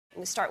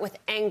We start with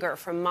anger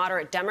from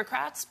moderate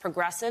Democrats,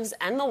 progressives,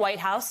 and the White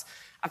House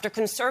after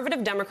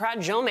conservative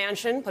Democrat Joe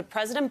Manchin put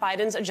President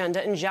Biden's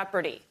agenda in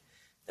jeopardy.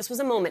 This was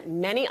a moment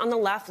many on the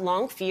left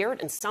long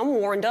feared and some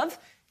warned of.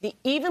 The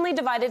evenly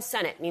divided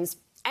Senate means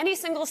any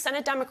single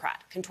Senate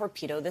Democrat can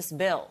torpedo this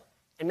bill.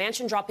 And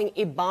Manchin dropping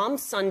a bomb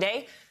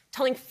Sunday,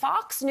 telling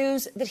Fox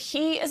News that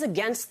he is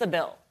against the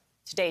bill.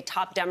 Today,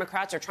 top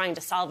Democrats are trying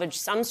to salvage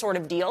some sort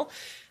of deal,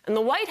 and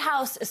the White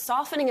House is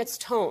softening its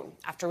tone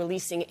after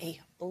releasing a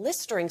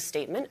blistering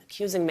statement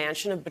accusing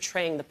Manchin of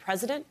betraying the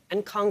president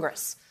and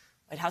Congress.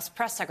 White House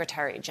Press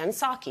Secretary Jen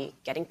Psaki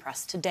getting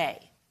pressed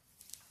today.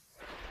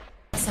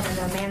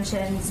 Senator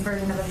Manchin's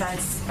version of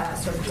events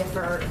sort of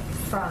differ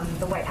from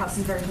the White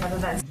House's version of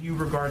events. Do you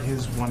regard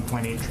his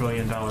 $1.8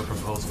 trillion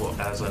proposal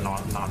as a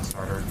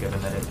non-starter, given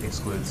that it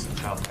excludes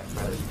child tax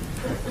credit?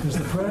 Does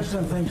the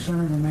president think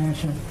Senator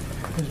Manchin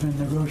has been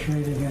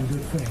negotiating in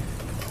good faith?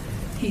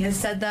 He has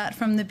said that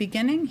from the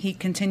beginning. He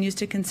continues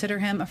to consider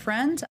him a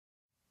friend.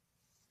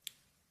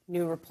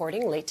 New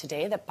reporting late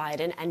today that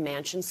Biden and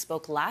Manchin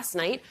spoke last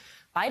night.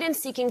 Biden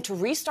seeking to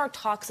restart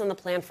talks on the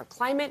plan for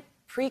climate,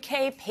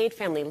 pre-K, paid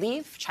family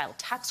leave, child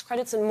tax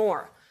credits, and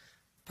more.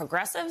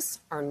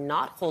 Progressives are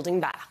not holding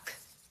back.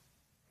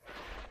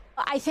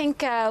 I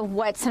think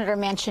what Senator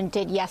Manchin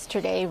did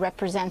yesterday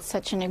represents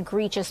such an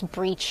egregious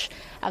breach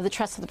of the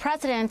trust of the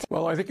president.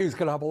 Well, I think he's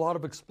going to have a lot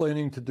of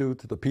explaining to do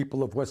to the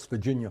people of West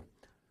Virginia,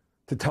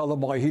 to tell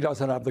them why he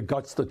doesn't have the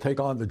guts to take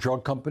on the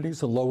drug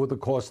companies and lower the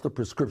cost of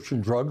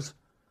prescription drugs,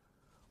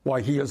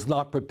 why he is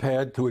not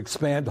prepared to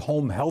expand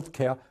home health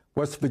care.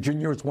 West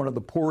Virginia is one of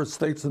the poorest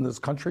states in this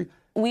country.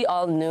 We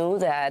all knew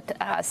that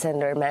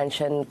Senator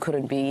Manchin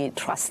couldn't be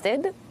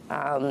trusted.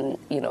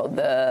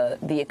 The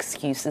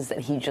excuses that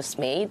he just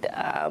made,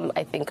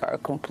 I think, are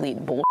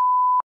complete bull.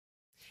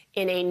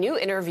 In a new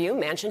interview,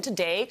 Manchin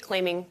today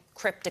claiming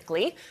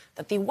cryptically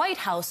that the White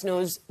House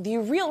knows the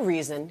real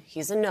reason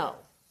he's a no.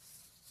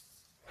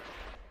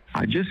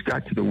 I just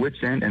got to the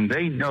wit's end, and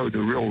they know the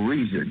real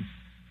reason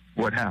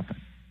what happened.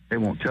 They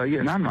won't tell you,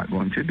 and I'm not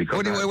going to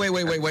because. Wait.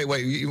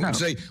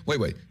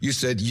 You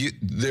said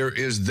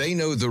they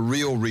know the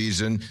real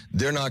reason.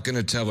 They're not going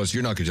to tell us.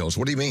 You're not going to tell us.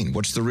 What do you mean?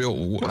 What's the real?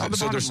 Well, the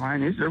bottom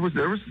line is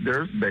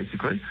there's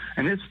basically,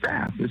 and it's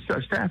staff. It's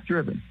staff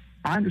driven.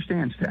 I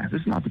understand staff.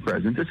 It's not the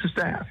president. It's the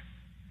staff,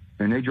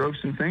 and they drove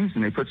some things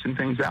and they put some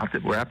things out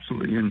that were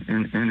absolutely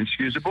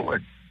inexcusable.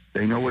 And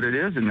they know what it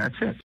is, and that's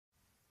it.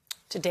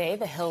 Today,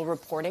 The Hill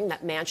reporting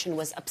that Manchin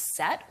was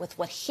upset with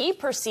what he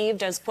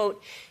perceived as,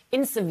 quote,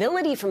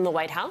 incivility from the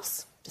White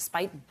House,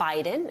 despite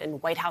Biden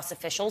and White House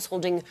officials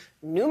holding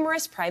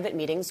numerous private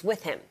meetings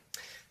with him.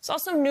 There's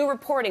also new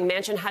reporting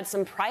Manchin had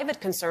some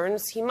private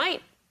concerns he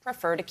might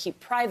prefer to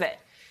keep private.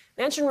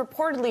 Manchin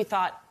reportedly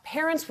thought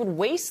parents would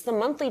waste the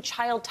monthly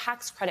child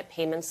tax credit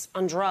payments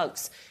on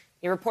drugs.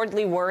 He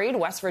reportedly worried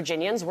West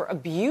Virginians were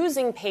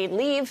abusing paid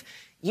leave,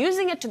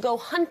 using it to go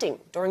hunting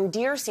during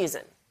deer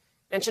season.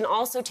 Manchin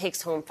also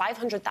takes home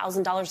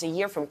 $500,000 a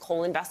year from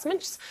coal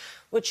investments,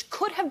 which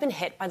could have been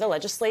hit by the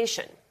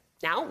legislation.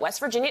 Now, West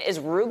Virginia is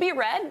ruby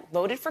red,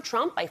 voted for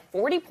Trump by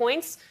 40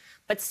 points,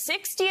 but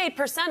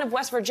 68% of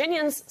West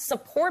Virginians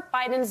support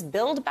Biden's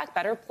Build Back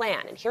Better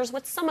plan. And here's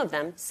what some of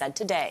them said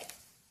today.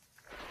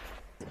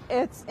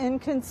 It's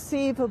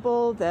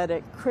inconceivable that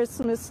at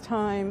Christmas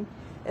time,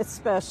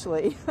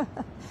 especially,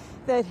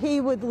 that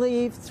he would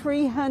leave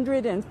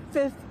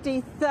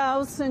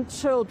 350,000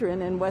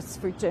 children in West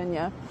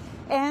Virginia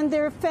and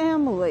their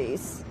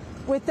families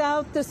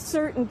without the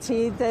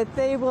certainty that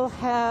they will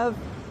have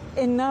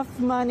enough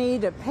money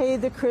to pay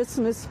the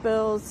Christmas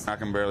bills. I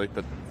can barely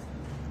put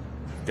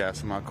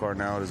gas in my car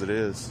now as it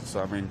is.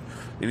 So, I mean,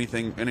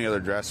 any other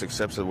drastic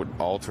steps that would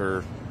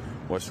alter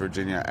West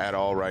Virginia at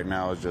all right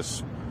now is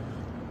just,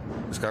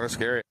 it's kind of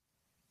scary.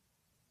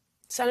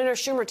 Senator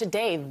Schumer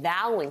today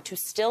vowing to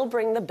still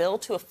bring the bill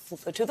to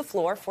the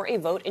floor for a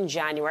vote in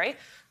January.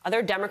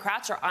 Other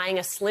Democrats are eyeing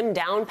a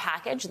slimmed-down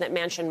package that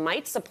Manchin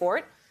might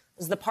support,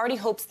 as the party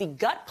hopes the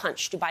gut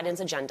punch to Biden's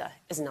agenda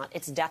is not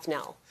its death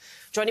knell.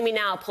 Joining me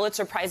now,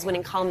 Pulitzer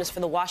Prize-winning columnist for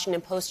The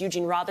Washington Post,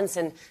 Eugene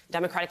Robinson,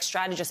 Democratic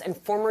strategist, and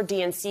former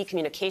DNC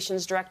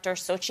communications director,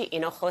 Xochitl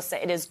Hinojosa.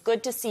 It is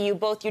good to see you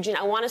both. Eugene,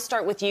 I want to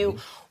start with you.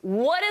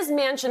 What does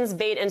Manchin's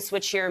bait and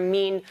switch here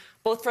mean,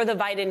 both for the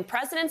Biden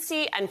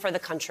presidency and for the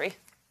country?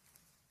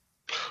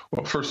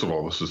 Well, first of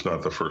all, this is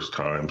not the first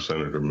time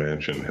Senator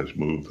Manchin has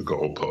moved the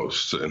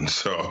goalposts. And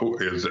so,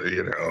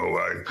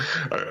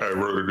 I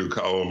wrote a new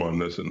column on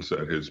this and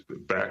said his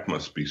back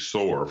must be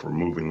sore from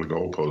moving the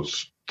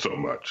goalposts so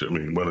much. I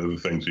mean, one of the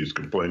things he's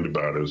complained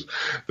about is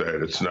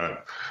that it's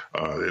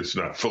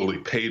not fully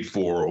paid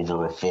for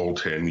over a full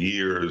 10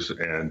 years.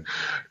 And,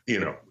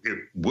 it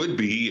would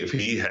be if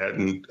he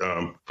hadn't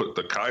put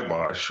the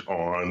kibosh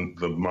on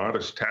the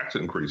modest tax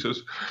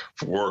increases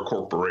for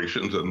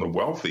corporations and the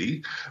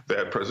wealthy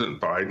that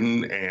President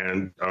Biden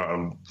and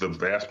the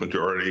vast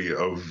majority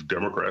of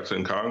Democrats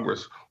in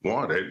Congress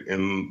wanted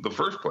in the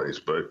first place.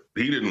 But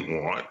he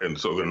didn't want, and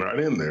so they're not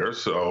in there.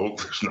 So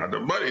there's not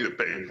enough money to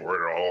pay for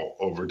it all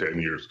over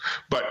 10 years.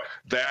 But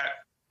that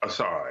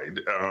aside,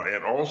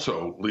 and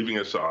also leaving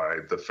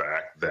aside the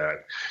fact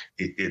that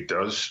it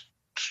does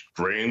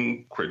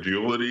strain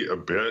credulity a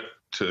bit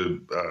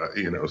to,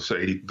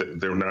 say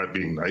that they're not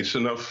being nice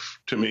enough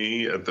to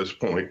me at this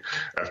point.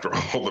 After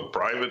all the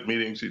private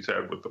meetings he's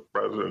had with the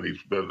president,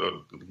 he's been,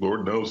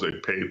 Lord knows they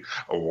paid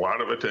a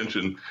lot of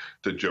attention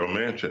to Joe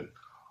Manchin.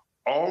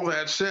 All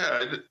that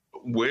said,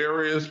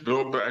 where is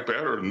Build Back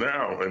Better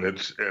now? And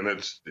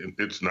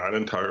it's not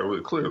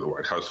entirely clear. The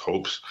White House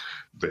hopes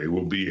they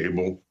will be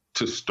able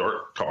to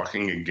start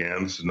talking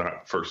again. It's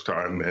not the first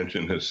time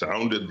Manchin has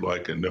sounded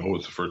like a no.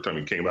 It's the first time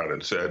he came out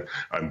and said,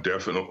 I'm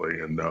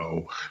definitely a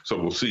no.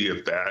 So we'll see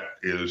if that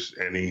is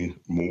any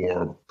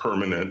more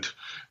permanent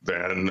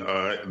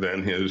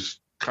than his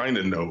kind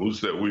of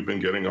no's that we've been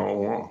getting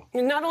all along.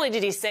 Not only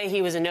did he say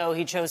he was a no,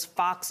 he chose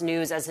Fox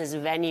News as his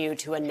venue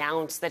to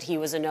announce that he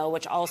was a no,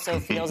 which also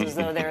feels as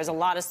though there is a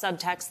lot of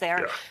subtext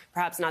there. Yeah.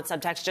 Perhaps not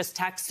subtext, just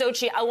text.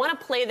 Sochi, I want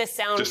to play this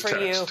sound just for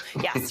text.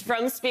 You. Yes,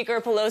 from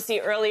Speaker Pelosi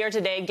earlier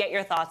today. Get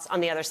your thoughts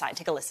on the other side.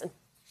 Take a listen.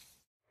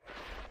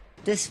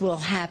 This will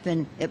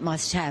happen. It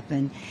must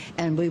happen.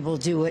 And we will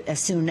do it as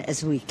soon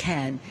as we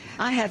can.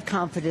 I have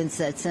confidence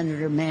that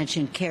Senator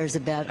Manchin cares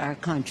about our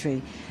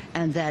country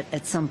and that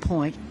at some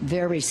point,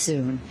 very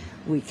soon,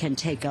 we can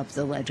take up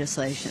the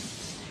legislation.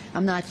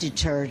 I'm not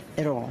deterred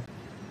at all.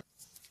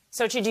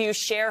 Sochi, do you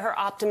share her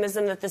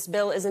optimism that this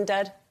bill isn't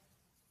dead?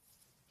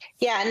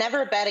 Yeah,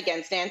 never bet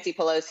against Nancy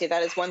Pelosi.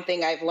 That is one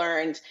thing I've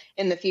learned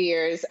in the few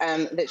years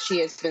that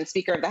she has been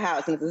Speaker of the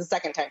House, and this is the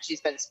second time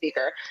she's been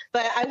Speaker.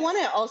 But I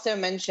want to also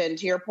mention,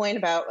 to your point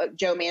about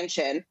Joe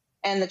Manchin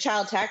and the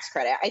child tax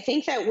credit, I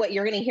think that what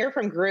you're going to hear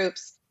from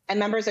groups and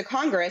members of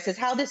Congress is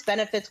how this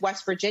benefits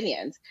West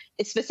Virginians.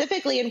 It's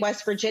specifically in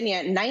West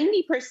Virginia,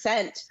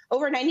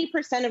 over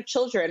 90% of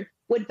children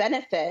would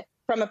benefit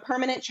from a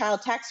permanent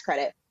child tax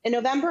credit. In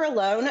November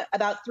alone,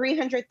 about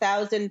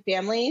 300,000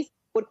 families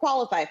would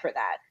qualify for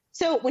that.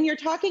 So when you're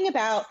talking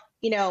about,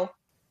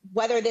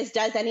 whether this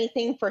does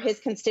anything for his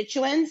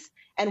constituents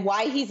and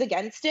why he's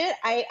against it,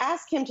 I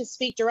ask him to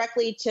speak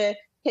directly to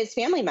his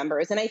family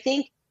members. And I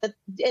think that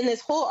in this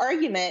whole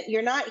argument,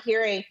 you're not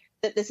hearing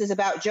that this is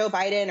about Joe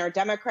Biden or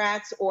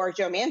Democrats or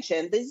Joe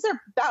Manchin. This is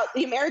about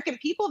the American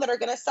people that are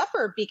going to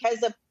suffer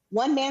because of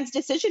one man's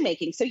decision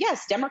making. So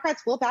yes,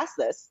 Democrats will pass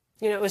this.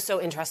 It was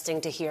so interesting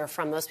to hear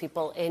from those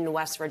people in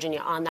West Virginia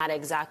on that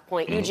exact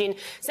point. Eugene,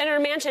 Senator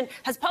Manchin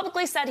has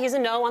publicly said he's a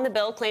no on the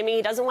bill, claiming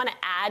he doesn't want to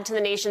add to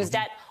the nation's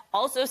debt,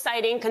 also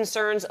citing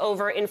concerns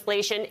over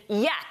inflation.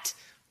 Yet,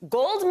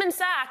 Goldman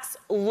Sachs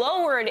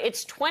lowered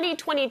its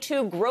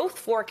 2022 growth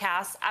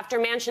forecast after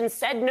Manchin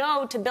said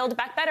no to Build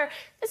Back Better.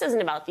 This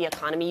isn't about the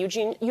economy,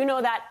 Eugene. You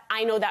know that.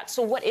 I know that.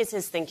 So what is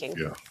his thinking?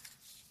 Yeah.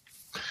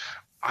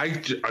 I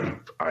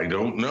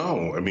don't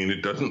know. I mean,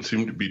 it doesn't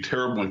seem to be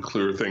terribly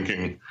clear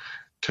thinking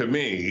to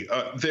me.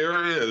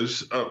 There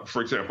is,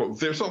 for example,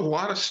 there's a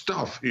lot of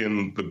stuff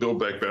in the Build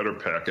Back Better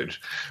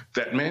package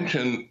that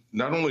Manchin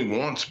not only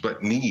wants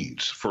but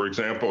needs. For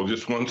example,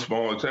 just one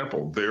small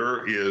example,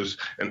 there is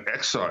an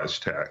excise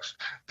tax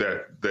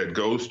that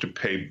goes to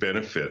pay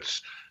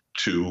benefits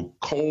to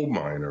coal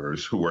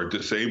miners who are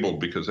disabled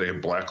because they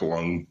have black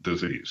lung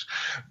disease.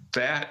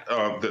 That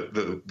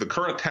the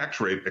current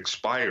tax rate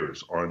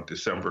expires on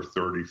December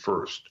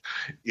 31st.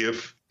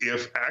 If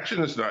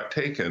action is not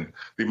taken,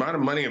 the amount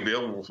of money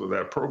available for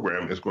that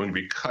program is going to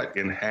be cut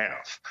in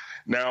half.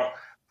 Now,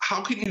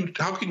 how can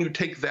you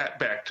take that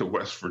back to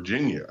West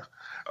Virginia,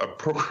 a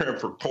program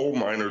for coal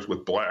miners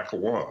with black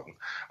lung,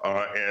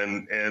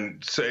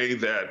 and say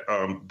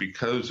that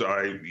because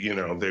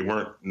they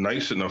weren't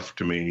nice enough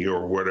to me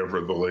or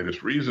whatever the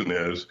latest reason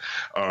is.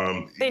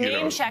 They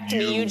name-checked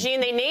me, Eugene.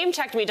 They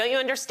name-checked me. Don't you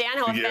understand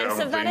how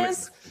offensive that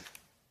is?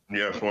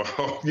 Yes,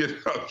 well,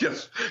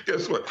 yes.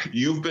 Guess what?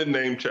 You've been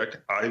name-checked.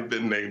 I've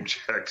been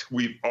name-checked.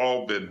 We've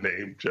all been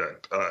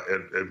name-checked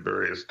at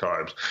various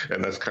times,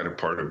 and that's kind of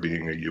part of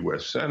being a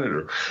U.S.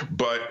 senator.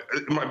 But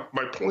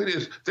my point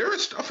is, there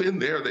is stuff in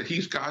there that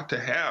he's got to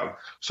have.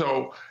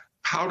 So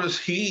how does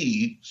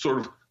he sort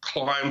of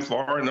climb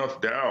far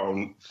enough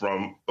down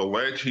from the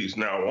ledge he's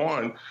now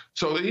on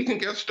so that he can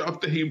get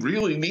stuff that he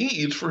really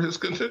needs for his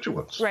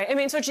constituents? Right. I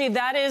mean, Sochi,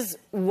 that is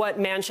what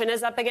Manchin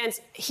is up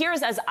against.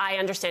 Here's, as I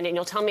understand it, and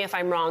you'll tell me if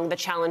I'm wrong, the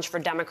challenge for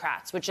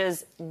Democrats, which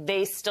is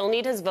they still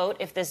need his vote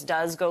if this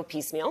does go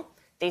piecemeal.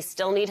 They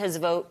still need his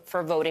vote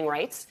for voting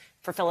rights,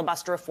 for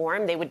filibuster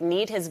reform. They would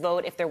need his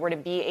vote if there were to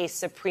be a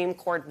Supreme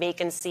Court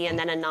vacancy and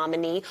then a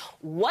nominee.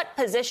 What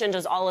position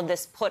does all of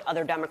this put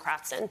other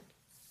Democrats in?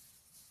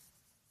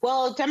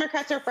 Well,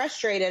 Democrats are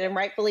frustrated, and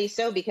rightfully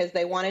so, because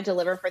they want to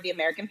deliver for the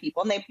American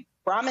people, and they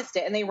promised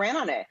it, and they ran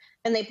on it,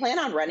 and they plan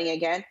on running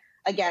again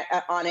in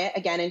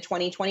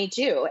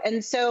 2022.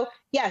 And so,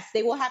 yes,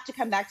 they will have to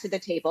come back to the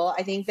table.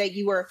 I think that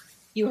you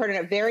heard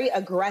a very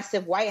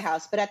aggressive White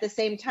House, but at the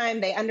same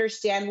time, they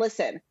understand,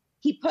 listen,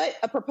 he put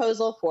a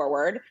proposal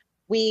forward.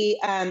 We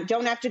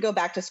don't have to go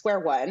back to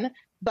square one.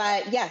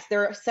 But yes,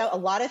 there are a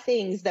lot of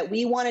things that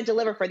we want to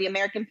deliver for the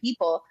American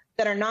people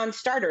that are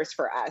non-starters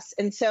for us.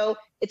 And so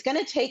it's going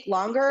to take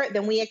longer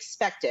than we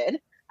expected.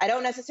 I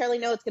don't necessarily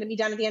know it's going to be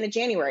done at the end of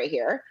January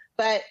here,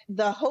 but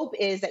the hope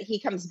is that he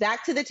comes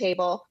back to the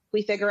table.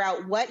 We figure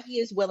out what he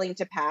is willing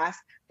to pass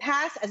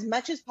as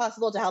much as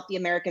possible to help the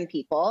American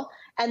people,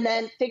 and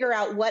then figure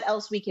out what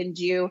else we can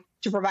do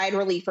to provide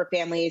relief for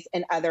families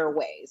in other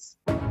ways.